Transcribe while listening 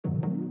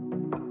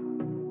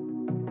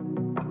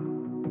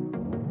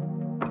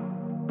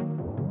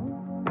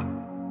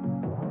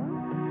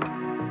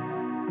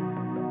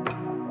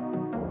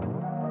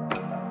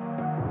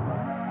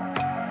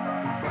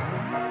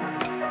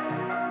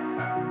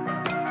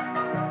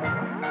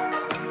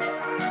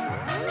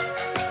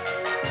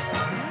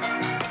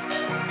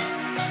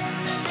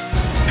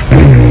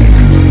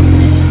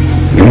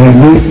What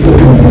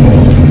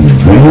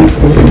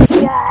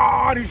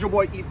is your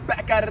boy E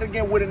back at it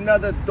again with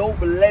another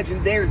dope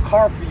legendary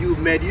car for you,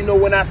 man. You know,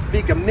 when I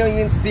speak a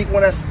million, speak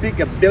when I speak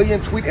a billion,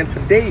 tweet. And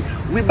today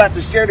we about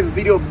to share this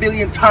video a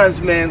billion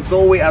times, man. So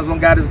always, as long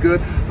as God is good,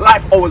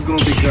 life always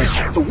gonna be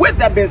good. So with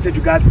that being said,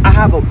 you guys, I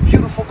have a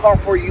beautiful car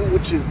for you,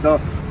 which is the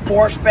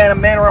Porsche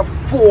Panamera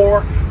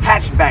 4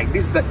 hatchback.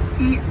 This is the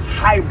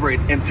E-Hybrid,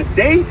 and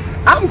today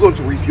I'm going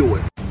to review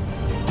it.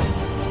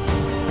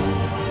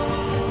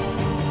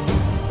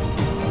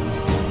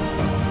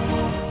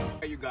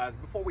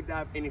 Before we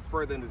dive any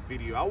further in this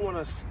video, I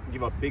want to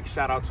give a big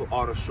shout out to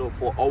Auto Show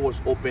for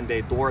always opening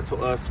their door to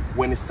us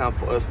when it's time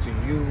for us to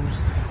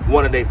use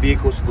one of their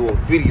vehicles to do a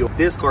video.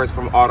 This car is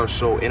from Auto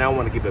Show, and I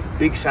want to give a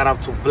big shout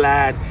out to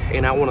Vlad.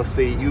 And I want to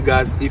say, you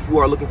guys, if you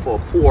are looking for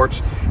a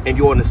Porsche and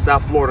you're in the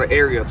South Florida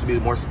area, to be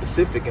more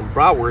specific, in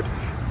Broward,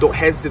 don't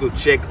hesitate to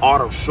check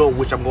Auto Show,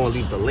 which I'm going to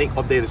leave the link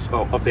of their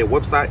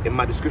website in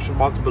my description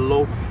box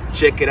below.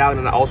 Check it out,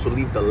 and I also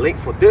leave the link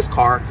for this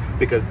car,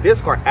 because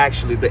this car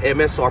actually, the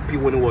MSRP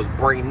when it was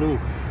brand new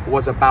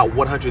was about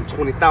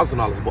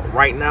 $120,000, but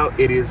right now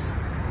it is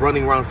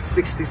running around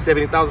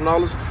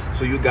 $60,000-$70,000.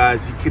 So you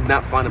guys, you could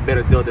not find a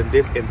better deal than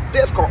this, and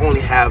this car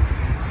only have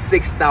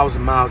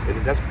 6,000 miles in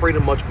it. That's pretty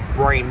much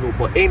brand new.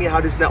 But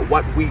anyhow, this is not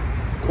what we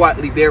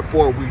quietly there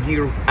for. We're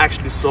here to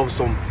actually solve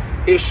some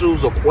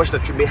issues or questions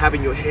that you may have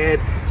in your head,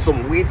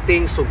 some weird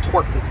things, some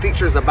twerking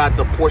features about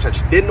the Porsche that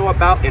you didn't know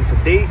about. And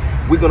today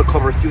we're going to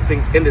cover a few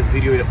things in this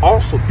video and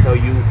also tell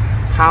you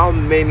how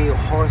many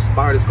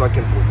horsepower this car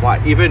can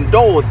provide. Even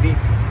though the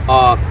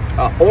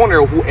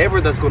owner,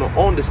 whoever that's going to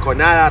own this car,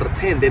 9 out of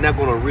 10, they're not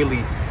going to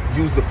really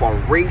use it for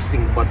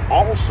racing, but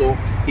also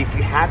if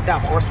you have that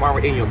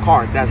horsepower in your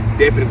car, that's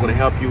definitely going to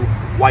help you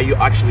while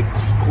you're actually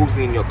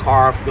cruising in your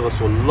car, feeling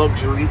so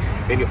luxury,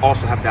 and you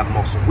also have that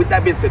muscle. With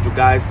that being said, you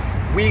guys,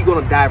 we're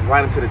gonna dive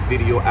right into this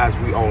video. As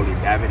we only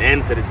diving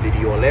into this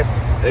video,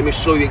 let me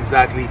show you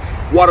exactly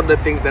what are the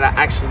things that I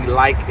actually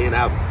like and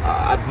I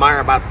admire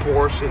about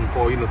Porsche, and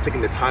for, you know,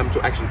 taking the time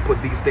to actually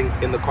put these things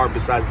in the car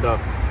besides the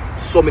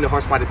so many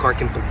horsepower the car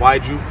can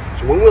provide you.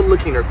 So when we're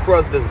looking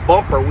across this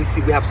bumper, we see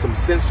we have some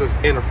sensors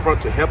in the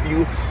front to help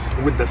you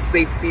with the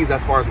safeties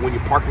as far as when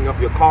you're parking up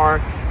your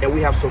car, and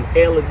we have some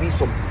LEDs,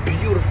 some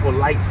beautiful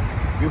lights.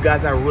 You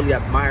guys, I really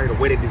admire the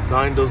way they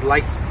designed those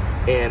lights,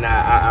 and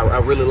I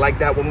really like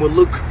that. When we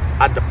look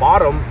at the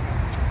bottom,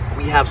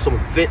 we have some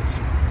vents,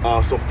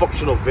 some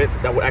functional vents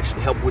that will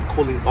actually help with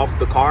cooling off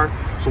the car.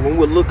 So when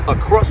we look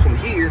across from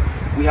here,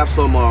 we have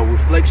some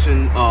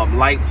reflection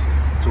lights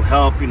to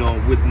help, you know,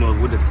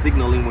 with the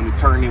signaling. When you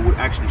turn, it would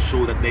actually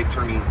show that they're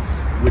turning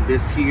with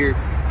this here,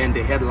 and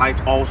the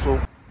headlights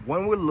also.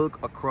 When we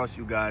look across,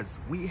 you guys,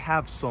 we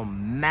have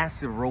some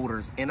massive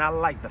rotors, and I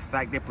like the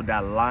fact they put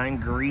that lime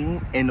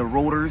green in the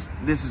rotors.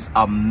 This is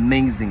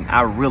amazing.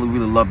 I really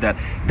love that.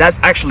 That's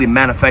actually a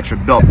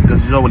manufactured belt,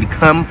 because it already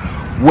come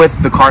with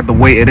the car the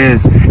way it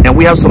is. And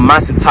we have some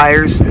massive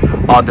tires.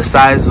 The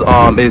size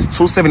is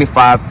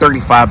 275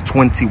 35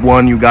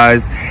 21, you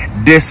guys.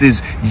 This is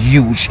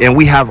huge. And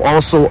we have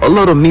also a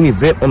little mini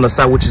vent on the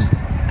side, which is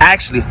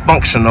actually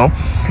functional.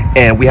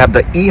 And we have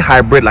the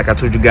E-Hybrid, like I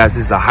told you guys,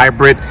 this is a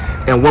hybrid.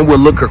 And when we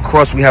look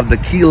across, we have the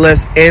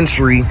keyless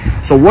entry.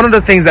 So one of the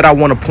things that I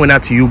want to point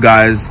out to you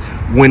guys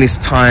when it's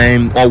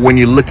time, or when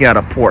you're looking at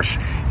a Porsche,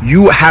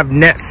 you have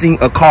not seen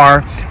a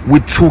car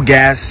with two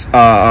gas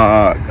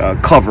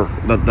cover,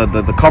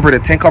 the cover, the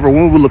tank cover.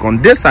 When we look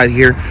on this side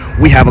here,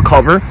 we have a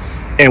cover,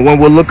 and when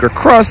we look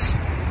across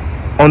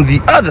on the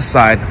other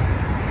side,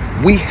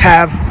 we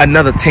have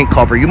another tank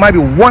cover. You might be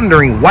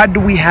wondering, why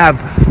do we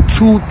have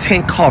two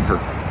tank cover?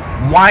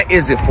 Why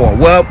is it for?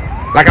 Well,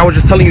 like I was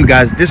just telling you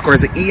guys, this car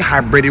is an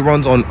E-Hybrid. It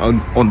runs on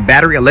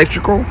battery,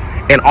 electrical,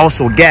 and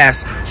also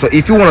gas. So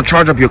if you want to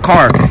charge up your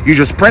car, you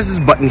just press this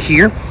button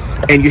here,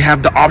 and you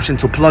have the option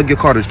to plug your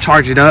car to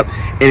charge it up,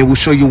 and it will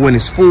show you when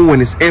it's full,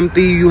 when it's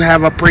empty. You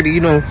have a pretty,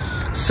 you know,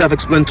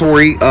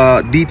 self-explanatory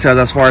details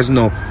as far as, you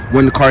know,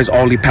 when the car is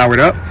already powered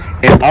up.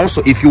 And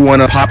also, if you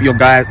want to pop your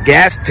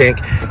gas tank,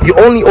 you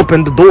only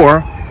open the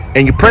door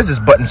and you press this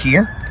button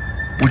here,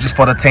 which is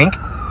for the tank.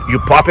 You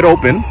pop it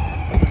open,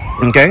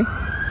 okay?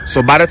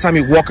 So by the time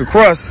you walk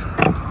across,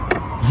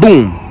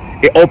 boom,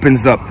 it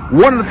opens up.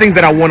 One of the things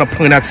that I want to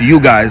point out to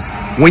you guys,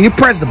 when you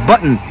press the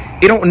button,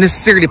 it don't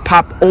necessarily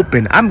pop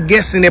open. I'm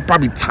guessing they're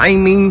probably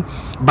timing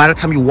by the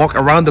time you walk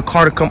around the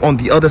car to come on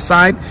the other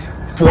side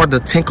for the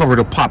tank cover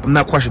to pop. I'm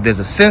not quite sure if there's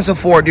a sensor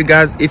for it, you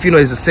guys. If you know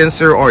there's a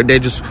sensor, or they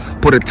just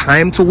put a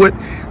time to it,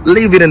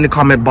 leave it in the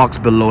comment box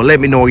below.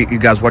 Let me know, you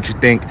guys, what you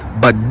think.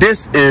 But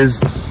this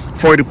is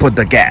for you to put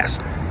the gas.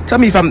 Tell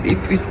me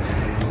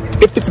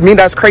if it's me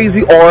that's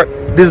crazy, or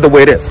this is the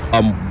way it is.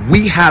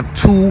 We have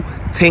two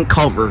tank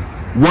cover,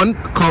 one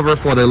cover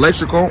for the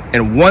electrical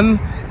and one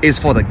is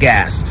for the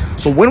gas.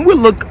 So when we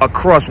look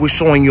across, we're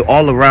showing you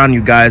all around,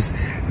 you guys.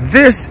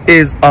 This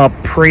is a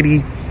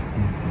pretty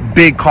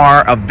big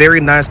car, a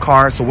very nice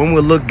car. So when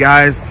we look,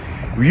 guys,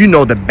 you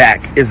know the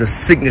back is a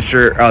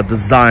signature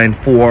design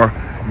for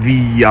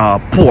the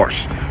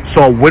Porsche.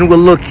 So when we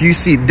look, you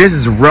see this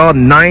is real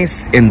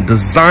nice in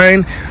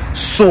design,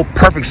 so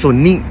perfect, so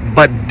neat.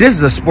 But this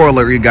is a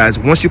spoiler, you guys.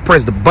 Once you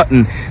press the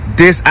button,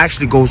 this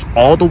actually goes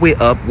all the way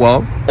up,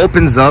 well,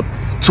 opens up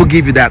to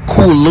give you that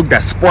cool look,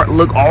 that sport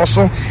look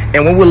also.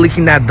 And when we're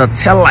looking at the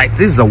tail light,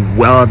 this is a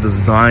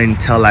well-designed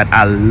tail light.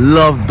 I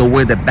love the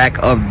way the back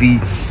of the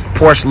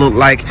Porsche look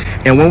like.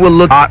 And when we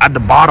look at the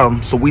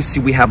bottom, so we see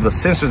we have the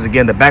sensors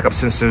again, the backup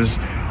sensors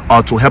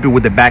to help you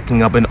with the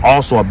backing up, and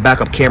also a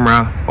backup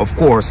camera. Of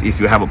course, if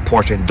you have a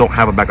Porsche and don't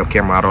have a backup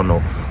camera, I don't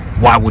know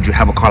why would you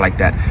have a car like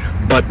that.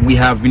 But we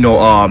have, you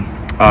know,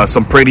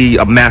 some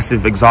pretty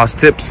massive exhaust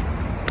tips.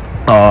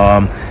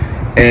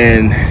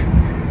 And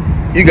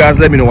you guys,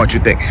 let me know what you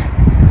think.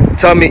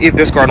 Tell me if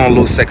this car don't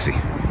look sexy.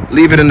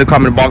 Leave it in the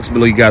comment box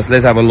below, you guys.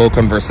 Let's have a little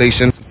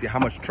conversation. See how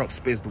much trunk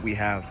space do we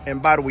have.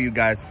 And by the way, you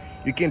guys,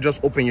 you can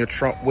just open your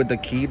trunk with the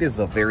key. This is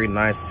a very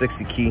nice,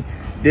 sexy key.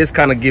 This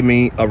kind of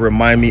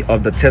remind me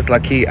of the Tesla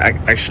key. I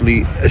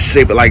actually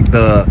shape it like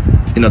the,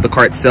 you know, the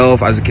car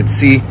itself, as you can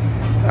see.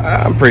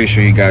 I'm pretty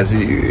sure you guys,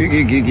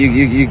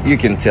 you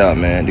can tell,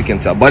 man. You can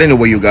tell. But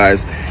anyway, you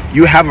guys,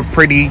 you have a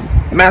pretty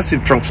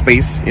massive trunk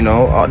space. You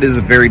know, this is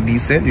very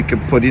decent. You can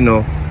put, you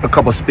know, a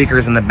couple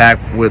speakers in the back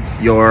with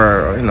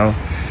your, you know,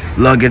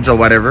 luggage or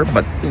whatever.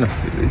 But you know,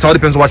 it all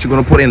depends on what you're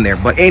going to put in there.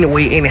 But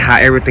anyway, anyhow,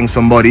 everything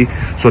somebody.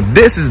 So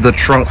this is the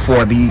trunk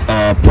for the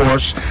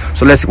Porsche.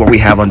 So let's see what we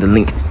have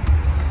underneath.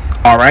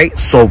 All right,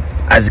 so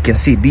as you can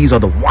see, these are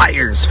the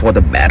wires for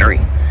the battery.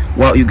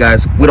 Well, you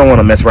guys, we don't want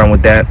to mess around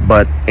with that.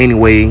 But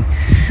anyway,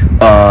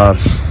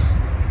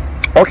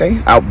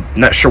 okay, I'm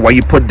not sure why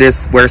you put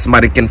this where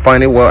somebody can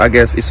find it. Well, I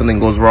guess if something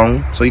goes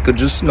wrong, so you could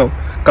just, you know,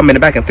 come in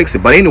the back and fix it.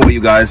 But anyway, you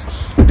guys,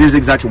 this is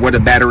exactly where the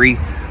battery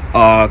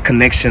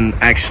connection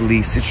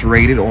actually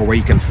situated, or where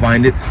you can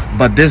find it.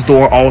 But this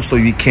door also,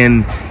 you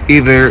can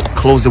either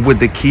close it with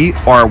the key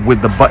or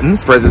with the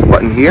buttons. Press this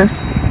button here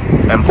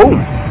and boom,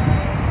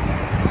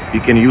 you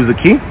can use the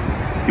key,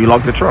 you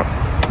lock the trunk,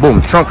 boom,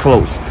 trunk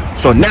closed.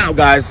 So now,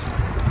 guys,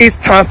 it's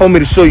time for me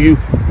to show you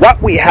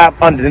what we have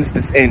underneath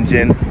this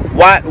engine,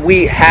 what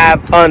we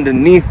have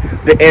underneath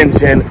the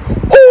engine.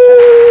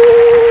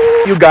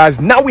 Ooh! You guys,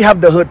 now we have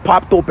the hood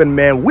popped open,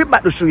 man. We're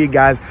about to show you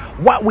guys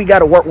what we got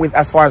to work with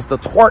as far as the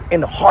torque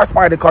and the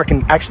horsepower the car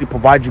can actually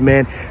provide you,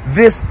 man.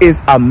 This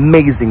is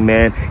amazing,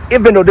 man.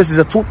 Even though this is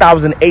a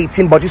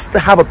 2018, but you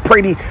still have a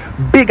pretty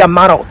big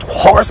amount of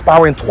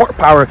horsepower and torque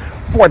power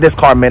for this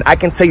car, man. I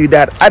can tell you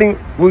that I didn't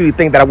really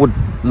think that I would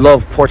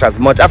love Porsche as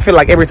much. I feel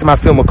like every time I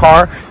film a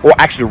car or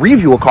actually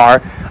review a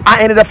car,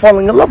 I ended up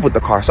falling in love with the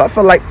car. So I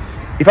feel like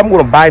if I'm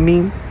going to buy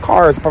me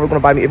cars, I'm probably going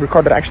to buy me every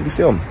car that I actually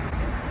film.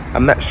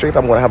 I'm not sure if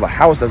I'm going to have a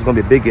house that's going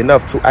to be big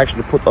enough to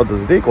actually put other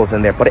vehicles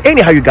in there. But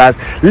anyhow, you guys,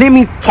 let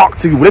me talk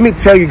to you. Let me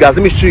tell you guys.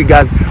 Let me show you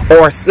guys.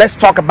 Or let's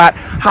talk about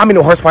how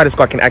many horsepower this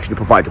car can actually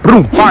provide you.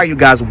 Boom. All right, you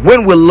guys.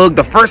 When we look,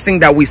 the first thing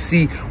that we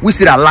see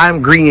that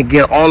lime green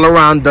again all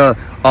around the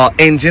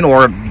engine,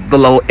 or the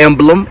little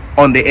emblem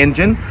on the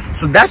engine.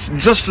 So that's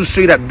just to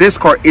show you that this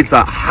car, it's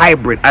a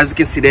hybrid. As you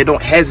can see, they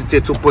don't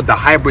hesitate to put the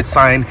hybrid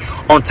sign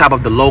on top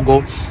of the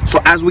logo.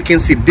 So as we can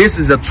see, this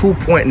is a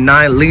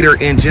 2.9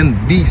 liter engine,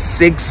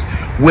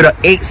 V6 with an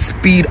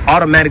 8-speed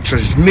automatic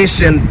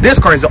transmission. This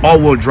car is an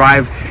all-wheel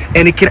drive,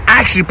 and it can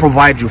actually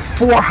provide you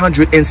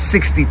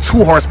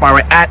 462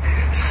 horsepower at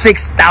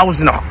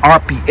 6,000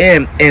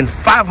 RPM and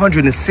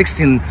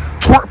 516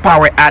 torque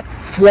power at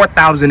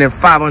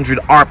 4,500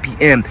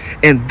 RPM.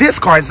 And this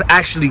car is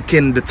actually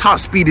the top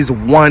speed is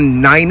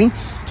 190.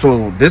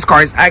 So this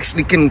car is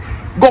actually can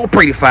go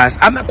pretty fast.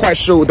 I'm not quite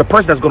sure the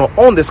person that's going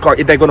to own this car,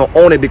 if they're going to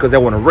own it because they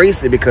want to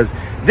race it, because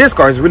this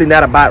car is really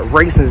not about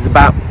racing. It's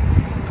about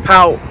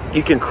how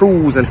you can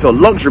cruise and feel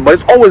luxury. But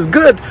it's always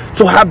good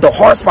to have the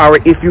horsepower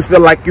if you feel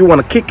like you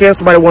want to kick in,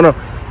 somebody want to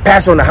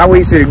pass on the highway.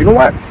 You say, you know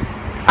what,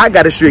 I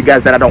got to show you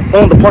guys that I don't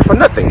own the Porsche for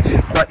nothing.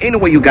 But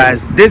anyway, you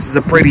guys, this is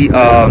a pretty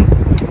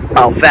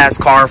fast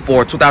car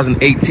for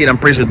 2018. I'm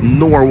pretty sure the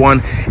newer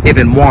one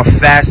even more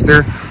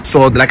faster.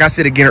 So like I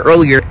said again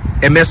earlier,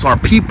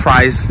 MSRP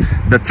price,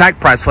 the tag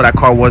price for that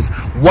car was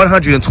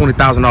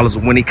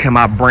 $120,000 when it came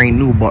out brand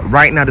new. But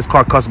right now this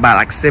car costs about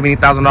like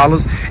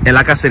 $70,000. And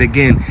like I said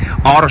again,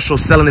 Auto Show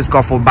selling this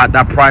car for about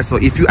that price. So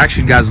if you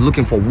actually guys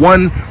looking for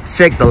one,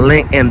 check the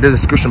link in the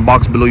description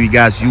box below, you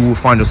guys. You will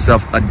find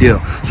yourself a deal.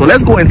 So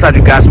let's go inside,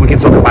 you guys, so we can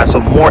talk about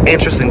some more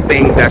interesting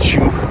things that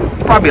you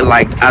probably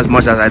like as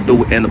much as I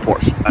do in the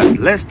Porsche.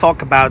 Let's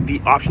talk about the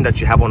option that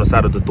you have on the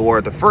side of the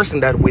door. The first thing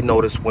that we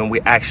notice when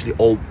we actually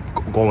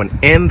going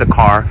in the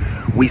car,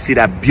 we see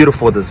that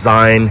beautiful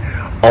design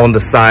on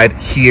the side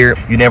here.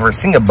 You never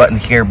seen a button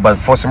here, but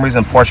for some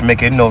reason Porsche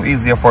make it, you know,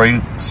 easier for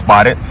you to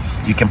spot it.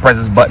 You can press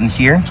this button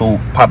here to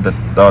pop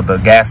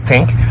the gas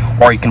tank,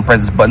 or you can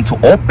press this button to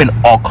open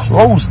or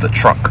close the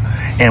trunk.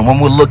 And when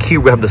we look here,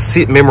 we have the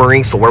seat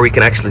memory, so where we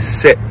can actually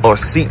set our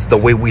seats the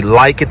way we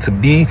like it to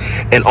be.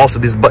 And also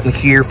this button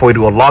here for you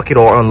to unlock it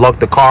or unlock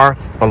the car,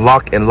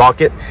 unlock and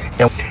lock it.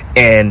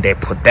 And they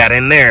put that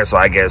in there, so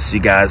I guess you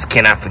guys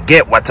cannot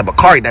forget what type of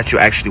car that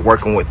you're actually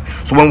working with.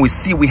 So when we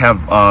see, we have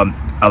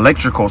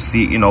electrical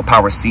seat, you know,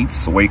 power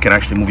seats, where you can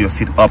actually move your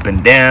seat up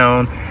and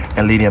down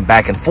and lean it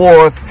back and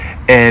forth.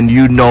 And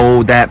you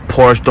know that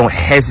Porsche don't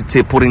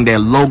hesitate putting their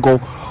logo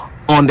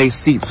on their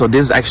seats. So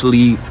this is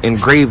actually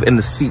engraved in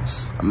the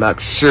seats. I'm not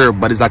sure,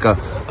 but it's like a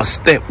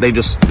stamp. They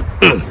just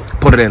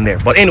put it in there.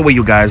 But anyway,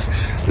 you guys,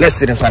 let's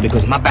sit inside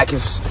because my back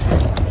is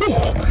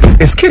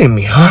it's kidding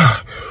me.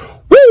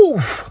 Woo!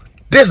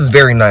 This is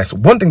very nice.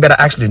 One thing that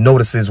I actually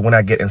notice is when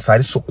I get inside,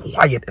 it's so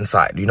quiet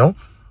inside, you know?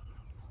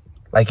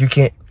 Like you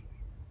can't,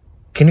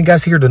 can you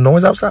guys hear the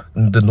noise outside?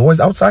 The noise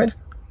outside?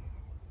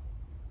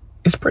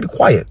 It's pretty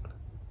quiet.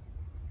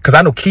 Because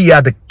I know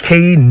Kia, the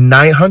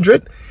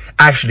K900,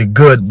 actually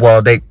good.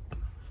 Well, they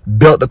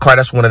built the car.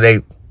 That's one of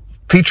their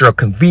feature or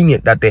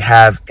convenient that they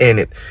have in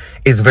it.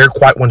 It's very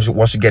quiet once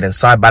you get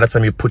inside. By the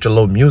time you put your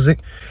low music,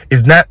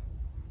 it's not,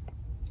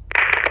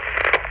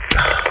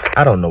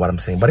 I don't know what I'm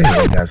saying, but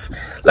anyway, guys,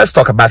 let's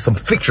talk about some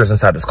features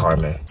inside this car,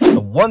 man. So the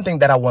one thing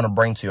that I want to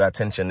bring to your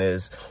attention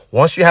is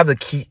once you have the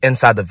key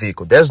inside the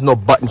vehicle, there's no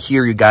button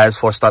here, you guys,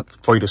 for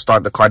you to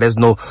start the car. There's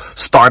no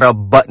startup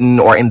button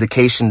or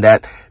indication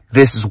that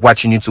this is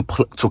what you need to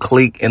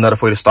click in order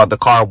for you to start the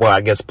car. Well,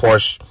 I guess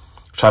Porsche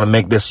trying to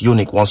make this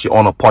unique. Once you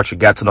own a Porsche, you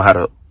got to know how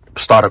to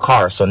start a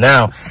car. So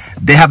now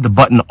they have the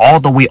button all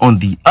the way on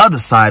the other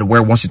side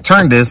where once you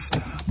turn this,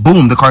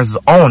 boom, the car is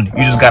on.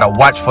 You just gotta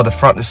watch for the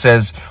front that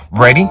says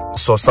ready.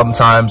 So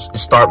sometimes it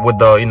start with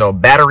the, you know,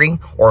 battery,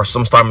 or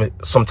sometimes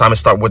it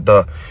start with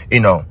the, you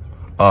know,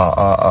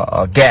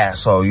 gas.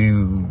 So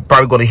you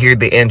probably gonna hear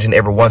the engine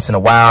every once in a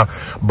while.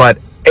 But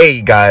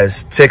hey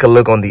guys, take a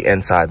look on the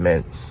inside,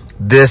 man.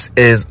 This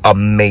is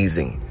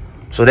amazing.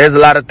 So there's a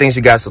lot of things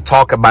you guys to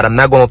talk about. I'm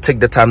not going to take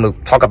the time to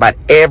talk about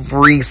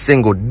every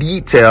single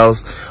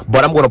details,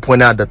 but I'm going to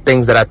point out the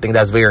things that I think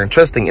that's very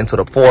interesting into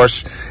the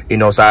Porsche. You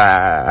know, so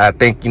I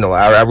think, you know,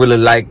 I really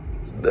like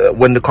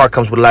when the car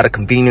comes with a lot of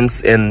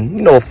convenience and,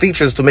 you know,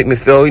 features to make me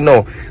feel, you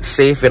know,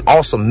 safe, and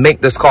also make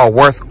this car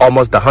worth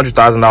almost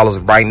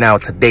 $100,000 right now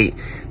today.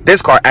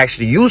 This car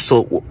actually used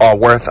to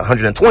worth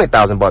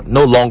 $120,000, but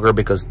no longer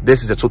because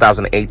this is a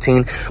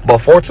 2018. But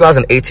for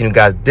 2018, you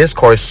guys, this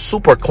car is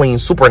super clean,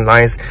 super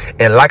nice.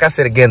 And like I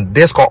said again,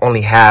 this car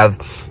only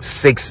have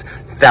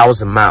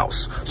 6,000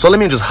 miles. So let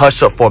me just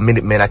hush up for a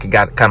minute, man. I can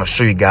kind of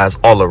show you guys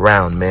all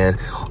around, man.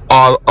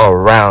 All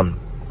around.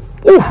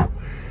 Ooh.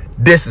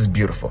 This is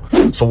beautiful.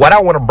 So what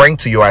I want to bring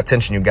to your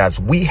attention, you guys,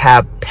 we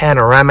have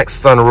panoramic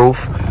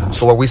sunroof.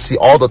 So where we see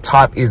all the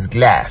top is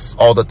glass.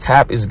 All the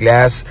top is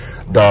glass.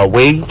 The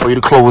way for you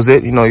to close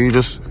it, you know, you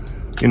just,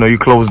 you know, you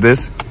close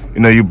this.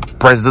 You know, you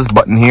press this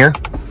button here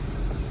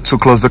to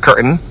close the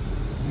curtain.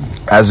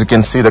 As you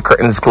can see, the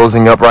curtain is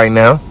closing up right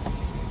now.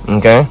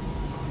 Okay.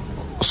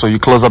 So you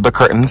close up the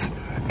curtains.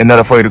 In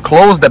order for you to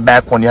close the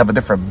back one, you have a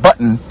different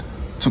button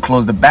to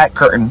close the back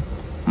curtain.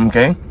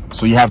 Okay.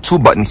 So you have two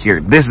buttons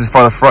here. This is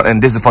for the front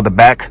and this is for the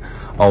back.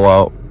 Oh,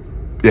 well,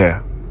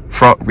 yeah,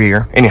 front,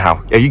 rear.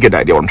 Anyhow, yeah, you get the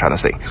idea what I'm trying to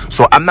say.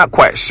 So I'm not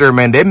quite sure,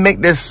 man. They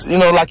make this, you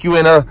know, like you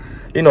in a,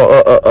 you know,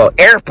 a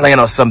airplane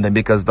or something,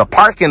 because the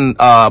parking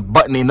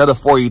button, in order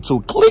for you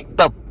to click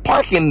the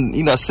parking,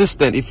 you know,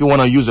 assistant, if you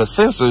want to use your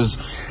sensors,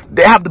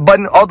 they have the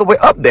button all the way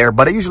up there,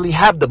 but they usually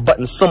have the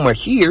button somewhere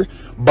here.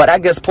 But I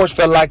guess Porsche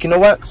felt like, you know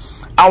what,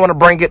 I want to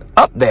bring it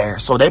up there.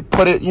 So they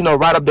put it, you know,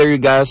 right up there, you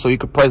guys, so you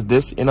could press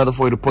this in order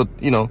for you to put,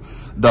 you know,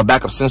 the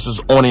backup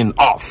sensors on and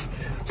off.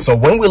 So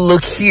when we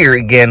look here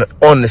again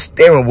on the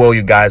steering wheel,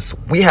 you guys,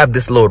 we have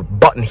this little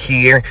button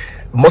here.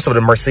 Most of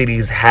the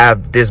Mercedes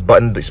have this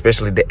button,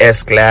 especially the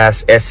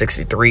S-Class,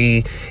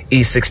 S63,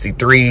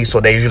 E63. So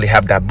they usually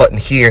have that button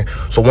here.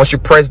 So once you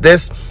press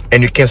this,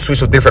 and you can switch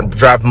to different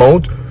drive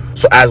mode.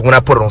 So as when I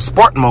put it on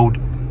sport mode,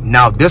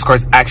 now this car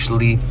is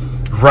actually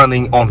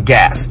running on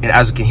gas. And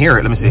as you can hear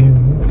it, let me see.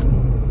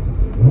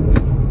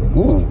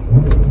 Ooh.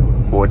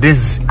 Boy, this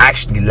is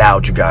actually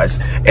loud, you guys.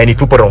 And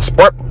if you put it on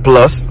Sport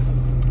Plus,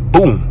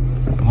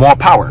 boom, more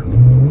power.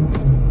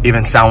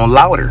 Even sound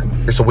louder.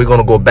 So we're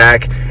gonna go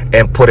back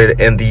and put it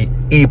in the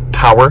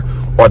e-power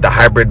or the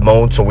hybrid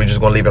mode. So we're just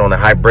gonna leave it on the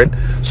hybrid.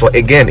 So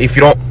again, if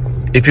you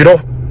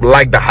don't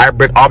like the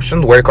hybrid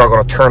option where your car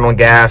gonna turn on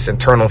gas and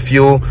turn on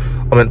fuel,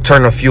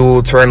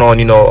 turn on,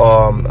 you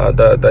know,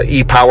 the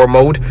e-power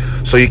mode,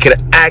 so you can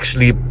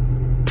actually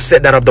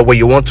set that up the way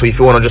you want to. If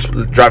you want to just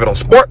drive it on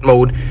sport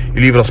mode, you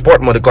leave it on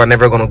sport mode, the car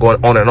never going to go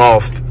on and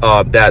off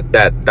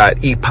that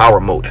e-power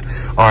mode.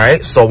 All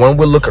right, so when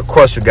we look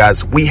across, you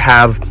guys, we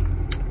have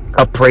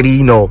a pretty,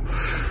 you know,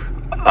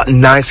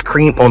 nice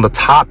screen on the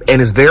top,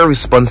 and it's very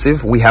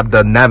responsive. We have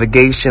the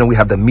navigation, we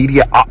have the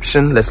media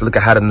option. Let's look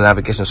at how the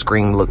navigation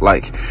screen look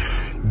like.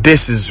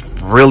 This is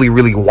really,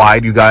 really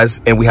wide, you guys,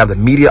 and we have the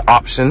media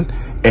option,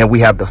 and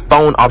we have the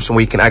phone option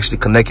where you can actually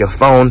connect your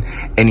phone,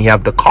 and you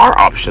have the car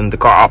option. The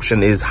car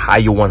option is how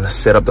you want to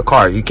set up the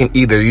car. You can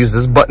either use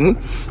this button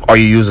or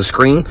you use the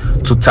screen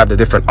to tap the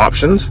different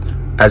options.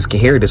 As you can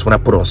hear this, when I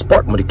put it on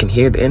sport mode, you can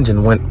hear the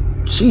engine went,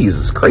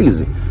 Jesus,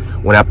 crazy.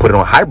 When I put it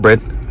on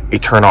hybrid,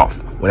 it turned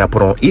off. When I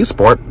put it on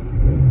e-sport,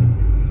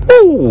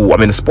 Oh,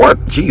 I'm in the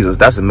sport. Jesus,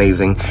 that's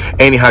amazing.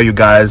 Anyhow, you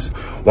guys,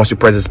 once you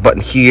press this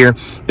button here,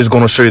 it's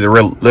going to show you the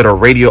little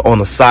radio on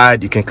the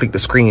side. You can click the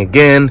screen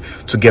again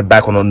to get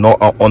back on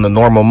the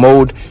normal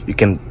mode. You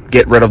can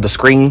get rid of the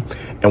screen,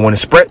 and when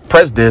you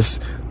press this,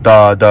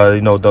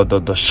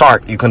 the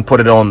shark, you can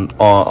put it on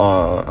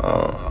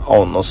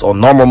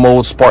normal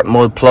mode, sport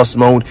mode, plus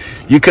mode.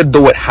 You could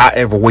do it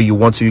however way you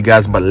want to, you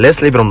guys, but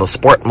let's leave it on the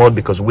sport mode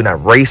because we're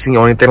not racing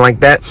or anything like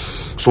that.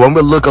 So when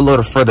we look a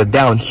little further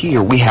down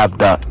here, we have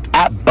the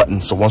app button.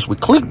 So once we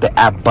click the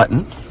app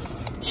button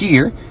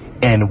here,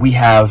 and we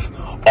have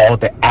all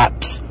the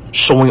apps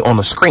showing on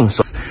the screen.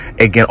 So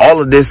again,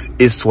 all of this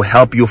is to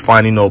help you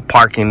find, you know,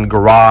 parking,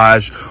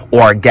 garage,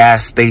 or a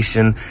gas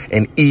station,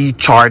 and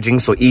e-charging.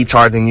 So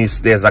e-charging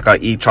is, there's like a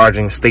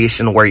e-charging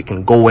station where you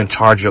can go and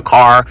charge your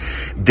car.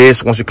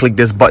 Once you click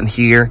this button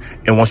here,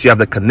 and once you have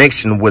the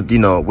connection with, you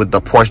know, with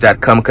the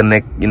Porsche.com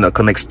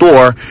Connect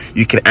store,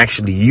 you can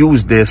actually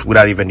use this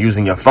without even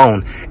using your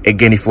phone.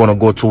 Again, if you want to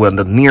go to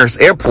the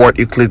nearest airport,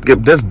 you click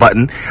this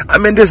button. I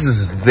mean, this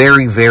is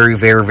very, very,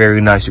 very,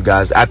 very nice, you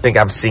guys. I think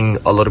I've seen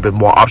a little bit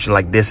more options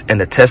like this in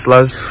the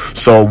Teslas.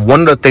 So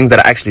one of the things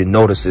that I actually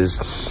notice is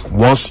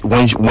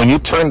when you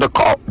turn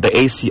the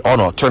AC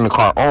on or turn the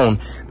car on,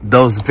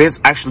 those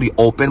vents actually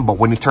open, but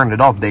when you turn it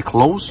off, they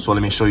close. So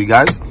let me show you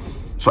guys.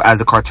 So as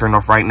the car turned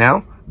off right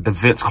now, the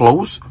vents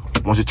close.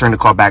 Once you turn the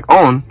car back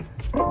on,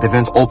 the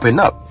vents open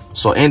up.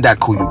 So ain't that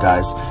cool, you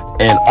guys?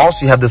 And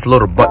also you have this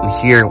little button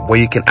here where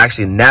you can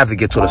actually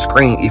navigate to the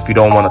screen if you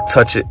don't want to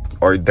touch it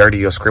or dirty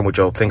your screen with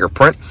your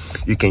fingerprint.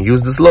 You can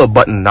use this little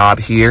button knob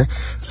here.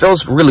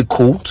 Feels really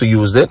cool to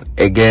use it.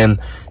 Again,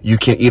 you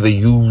can either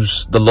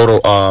use the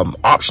little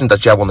option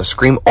that you have on the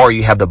screen, or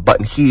you have the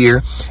button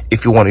here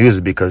if you want to use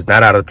it, because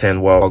 9 out of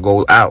 10 will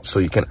go out. So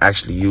you can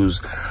actually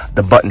use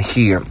the button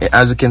here. And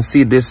as you can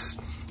see, this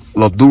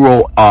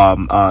Duro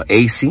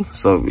AC,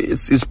 so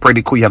it's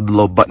pretty cool. You have the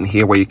little button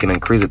here where you can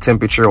increase the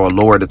temperature or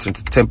lower the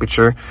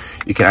temperature.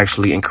 You can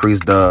actually increase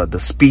the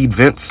speed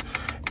vents,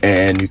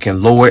 and you can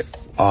lower it.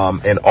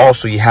 And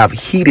also you have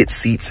heated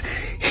seats,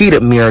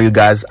 heated mirror, you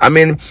guys. I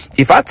mean,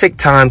 if I take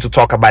time to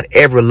talk about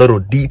every little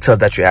detail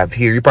that you have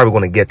here, you're probably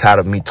going to get tired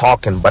of me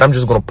talking, but I'm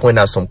just going to point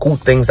out some cool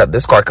things that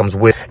this car comes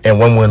with. And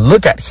when we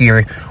look at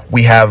here,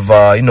 we have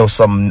you know,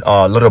 some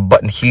little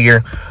button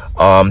here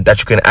that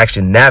you can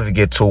actually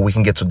navigate to. We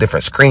can get to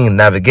different screen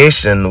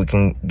navigation. We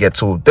can get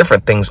to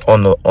different things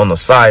on the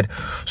side.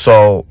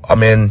 So I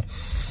mean,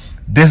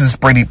 this is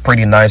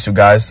pretty nice, you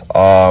guys.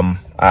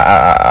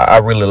 I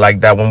really like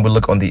that. When we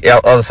look on the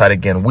other side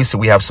again, we see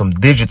we have some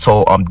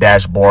digital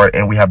dashboard,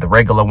 and we have the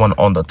regular one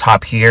on the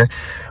top here.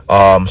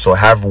 So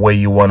however way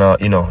you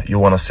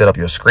wanna set up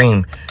your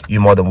screen, you're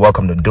more than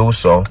welcome to do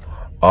so.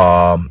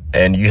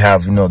 And you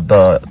have, you know,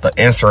 the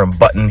answering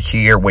button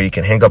here where you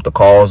can hang up the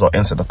calls or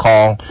answer the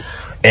call.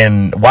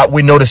 And what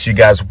we notice, you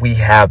guys, we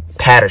have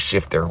paddle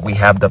shifter. We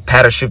have the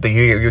paddle shifter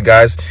here, you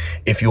guys.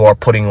 If you are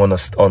putting on a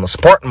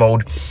sport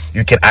mode,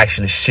 you can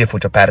actually shift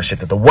with your paddle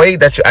shifter. The way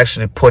that you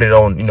actually put it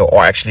on, you know,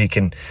 or actually you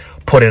can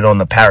put it on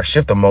the paddle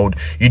shifter mode,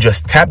 you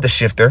just tap the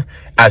shifter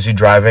as you're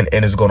driving,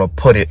 and it's going to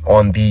put it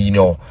on the, you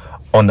know,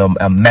 on the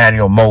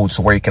manual mode,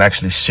 so where you can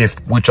actually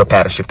shift with your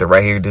paddle shifter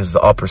right here. This is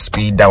the upper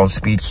speed, down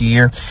speed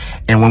here.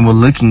 And when we're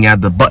looking at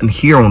the button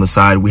here on the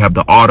side, we have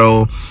the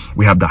auto,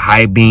 we have the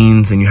high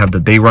beams, and you have the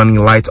day running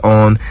lights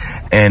on.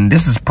 And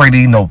this is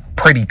pretty, you know,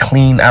 pretty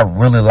clean. I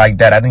really like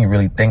that. I didn't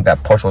really think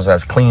that Porsche was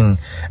as clean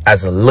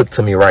as it looked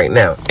to me right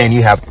now. And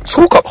you have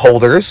 2 cup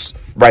holders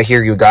right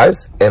here, you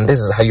guys. And this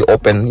is how you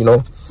open, you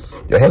know,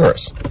 your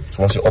handrest.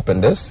 So once you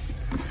open this,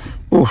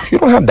 ooh, you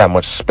don't have that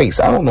much space.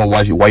 I don't know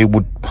why you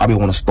would probably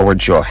want to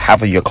storage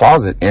half of your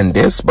closet in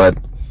this, but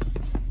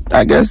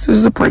I guess this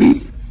is a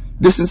pretty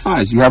decent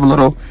size. You have a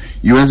little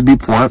USB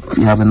port.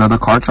 You have another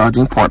car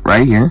charging port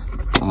right here.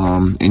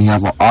 And you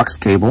have an aux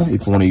cable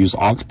if you want to use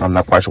aux, but I'm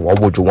not quite sure why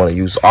would you want to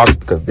use aux,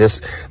 because this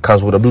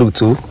comes with a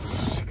Bluetooth.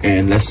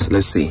 And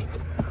let's see.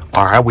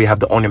 All right, we have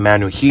the owner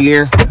manual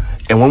here.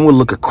 And when we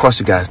look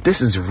across, you guys,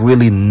 this is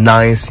really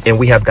nice. And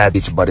we have that,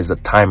 but it's a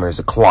timer, it's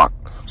a clock.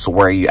 So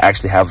where you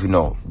actually have, you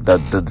know, the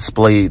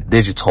display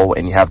digital,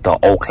 and you have the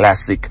old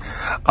classic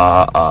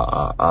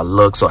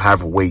look. So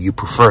however way you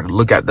prefer to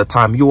look at the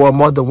time, you are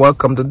more than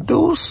welcome to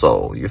do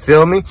so. You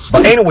feel me?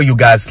 But anyway, you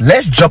guys,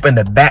 let's jump in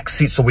the back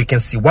seat so we can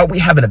see what we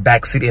have in the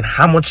back seat and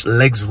how much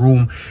legs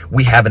room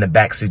we have in the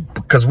back seat,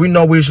 because we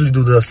know we usually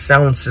do the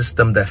sound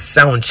system, the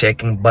sound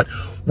checking, but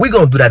we're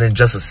gonna do that in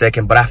just a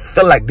second. But I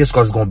feel like this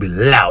car is gonna be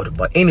loud.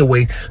 But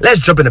anyway, let's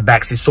jump in the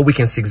back seat so we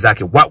can see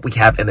exactly what we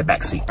have in the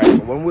back seat. Right,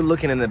 so when we're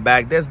looking in the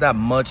back, there's not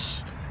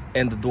much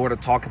in the door to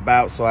talk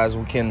about. So as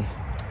we can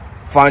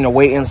find a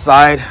way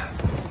inside,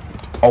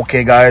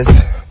 okay,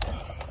 guys,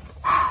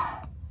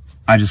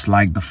 I just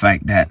like the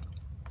fact that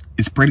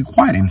it's pretty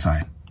quiet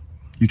inside.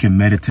 You can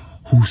meditate.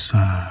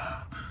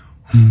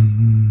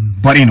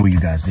 But anyway, you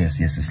guys, yes,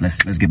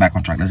 let's get back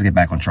on track. Let's get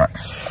back on track.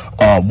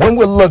 When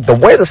we look, the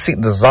way the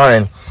seat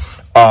design,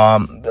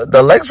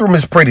 the legs room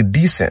is pretty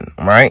decent,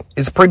 right?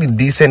 It's pretty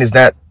decent.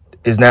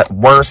 It's not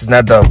worse. It's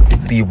not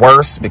the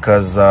worst,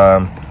 because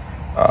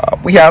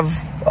we have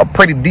a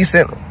pretty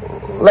decent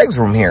legs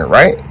room here,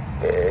 right?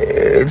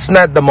 It's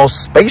not the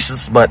most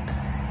spacious, but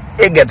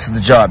it gets the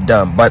job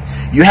done. But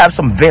you have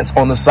some vents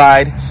on the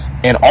side,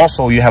 and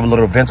also you have a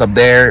little vents up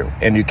there,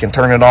 and you can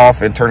turn it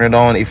off and turn it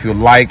on if you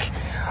like.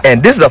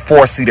 And this is a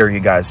 4-seater, you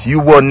guys. You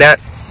will not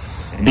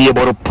be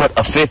able to put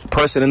a 5th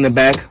person in the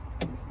back.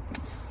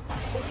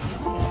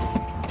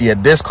 Yeah,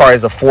 this car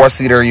is a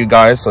 4-seater, you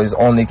guys, so it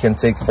only can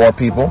take 4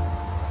 people.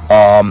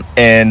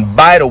 And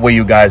by the way,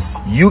 you guys,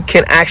 you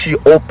can actually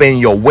open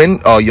your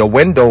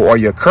window or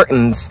your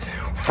curtains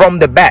from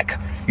the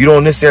back. You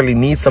don't necessarily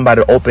need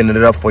somebody to open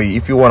it up for you.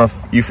 If you want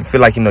to, if you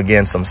feel like, you know,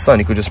 getting some sun,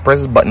 you could just press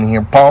this button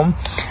here, palm,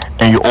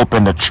 and you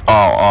open the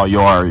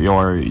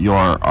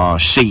your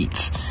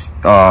shades.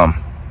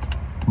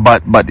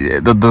 But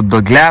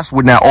the glass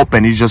would not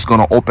open. You're just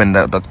gonna open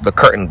the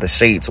curtain, the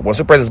shades. Once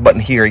you press this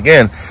button here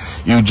again,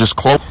 you just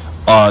close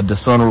the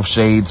sunroof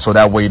shades, so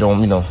that way you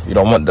don't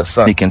want the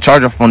sun. You can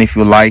charge your phone if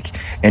you like,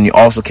 and you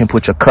also can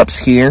put your cups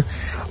here.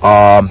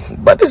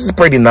 But this is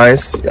pretty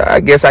nice.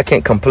 I guess I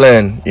can't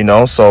complain, you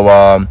know. So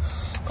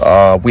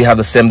we have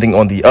the same thing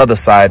on the other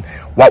side.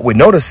 What we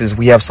notice is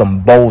we have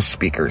some Bose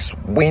speakers.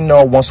 We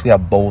know once we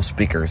have Bose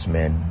speakers,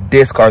 man,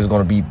 this car is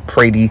going to be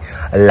pretty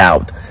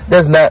loud.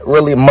 There's not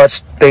really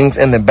much things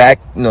in the back,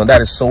 you know,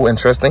 that is so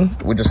interesting.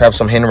 We just have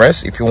some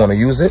handrests if you want to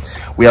use it.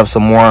 We have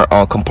some more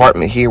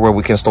compartment here where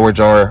we can storage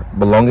our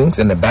belongings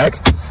in the back,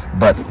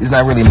 but it's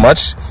not really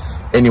much.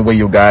 Anyway,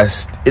 you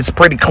guys, it's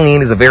pretty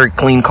clean. It's a very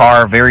clean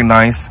car, very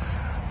nice.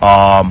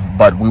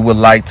 But we would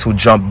like to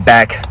jump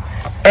back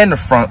in the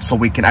front so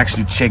we can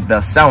actually check the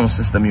sound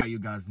system. You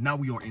guys, now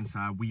we are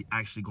inside. We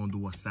actually gonna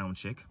do a sound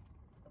check.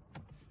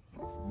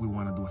 We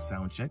want to do a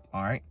sound check.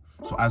 All right,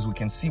 so as we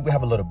can see, we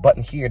have a little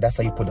button here. That's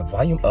how you put the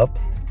volume up.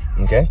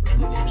 Okay,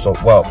 so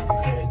well,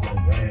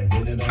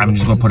 I'm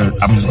just gonna put it up.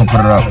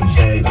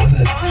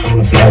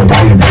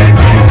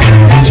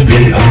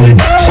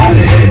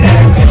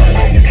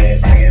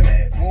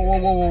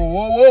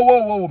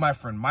 Whoa, my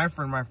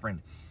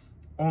friend.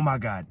 Oh my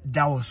God,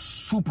 that was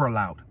super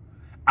loud.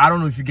 I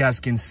don't know if you guys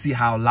can see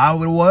how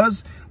loud it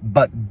was,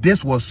 but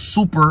this was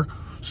super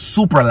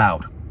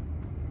loud.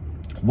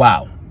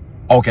 Wow.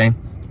 Okay.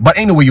 But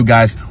anyway, you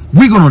guys,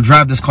 we're going to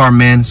drive this car,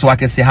 man, so I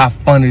can see how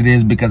fun it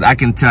is, because I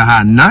can tell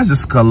how nice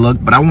this car look,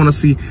 but I want to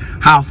see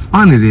how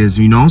fun it is,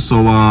 you know?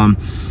 So,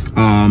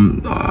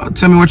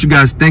 tell me what you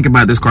guys think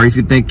about this car. If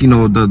you think, you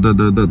know, the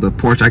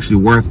Porsche actually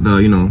worth the,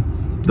 you know,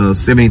 the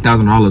 $70,000,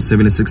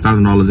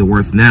 $76,000 is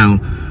worth now.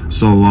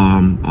 So,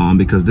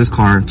 because this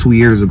car 2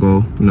 years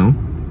ago, you know,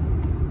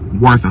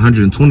 worth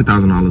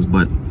 $120,000,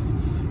 but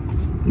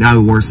now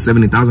it's worth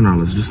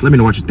 $70,000. Just let me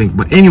know what you think.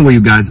 But anyway,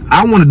 you guys,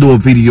 I want to do a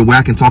video where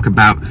I can talk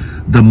about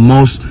the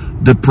most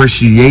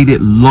depreciated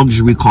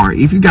luxury car.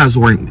 If you guys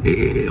are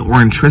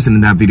interested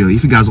in that video,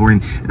 if you guys are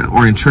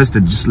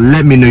interested, just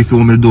let me know if you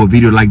want me to do a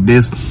video like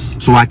this,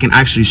 so I can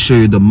actually show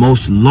you the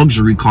most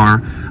luxury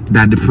car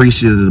that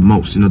depreciated the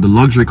most. You know, the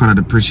luxury car that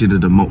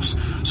depreciated the most.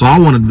 So I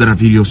want to do that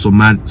video so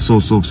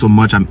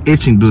much. I'm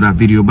itching to do that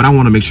video, but I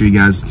want to make sure you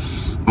guys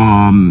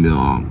are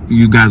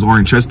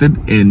interested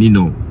in, you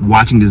know,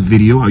 watching this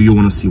video, or you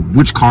want to see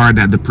which car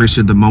that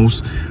depreciated the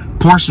most.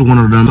 Porsche is one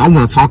of them. I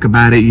want to talk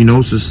about it, you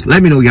know, so just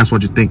let me know, guys,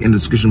 what you think in the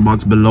description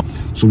box below,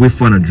 so we're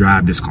fun to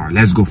drive this car.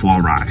 Let's go for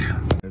a ride.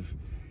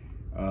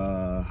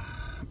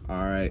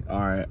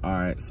 All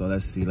right, so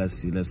let's see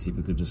if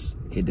we could just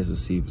hit this to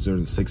see 0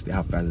 to 60,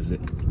 how fast is it?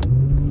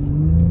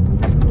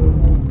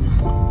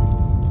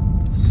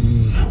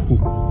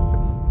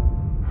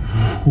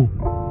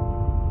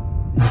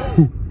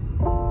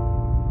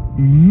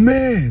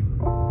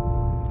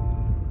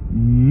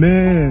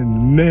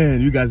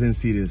 Man, you guys didn't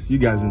see this,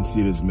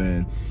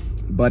 man.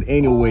 But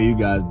anyway, you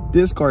guys,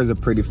 this car is a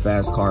pretty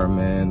fast car,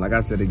 man. Like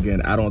I said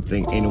again, I don't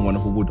think anyone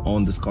who would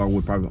own this car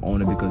would probably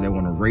own it because they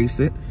want to race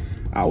it.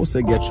 I would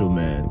say get you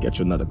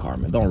another car,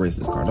 man. Don't race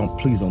this car.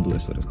 Please don't do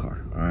this to this car.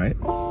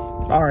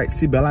 All right,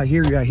 see, Bella, I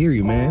hear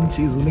you, man.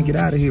 Jeez, let me get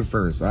out of here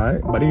first. All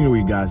right, but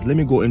anyway, guys, let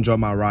me go enjoy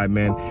my ride,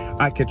 man.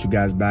 I'll catch you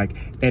guys back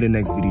in the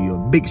next video.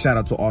 Big shout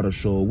out to Auto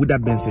Show. With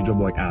that being said, your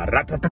boy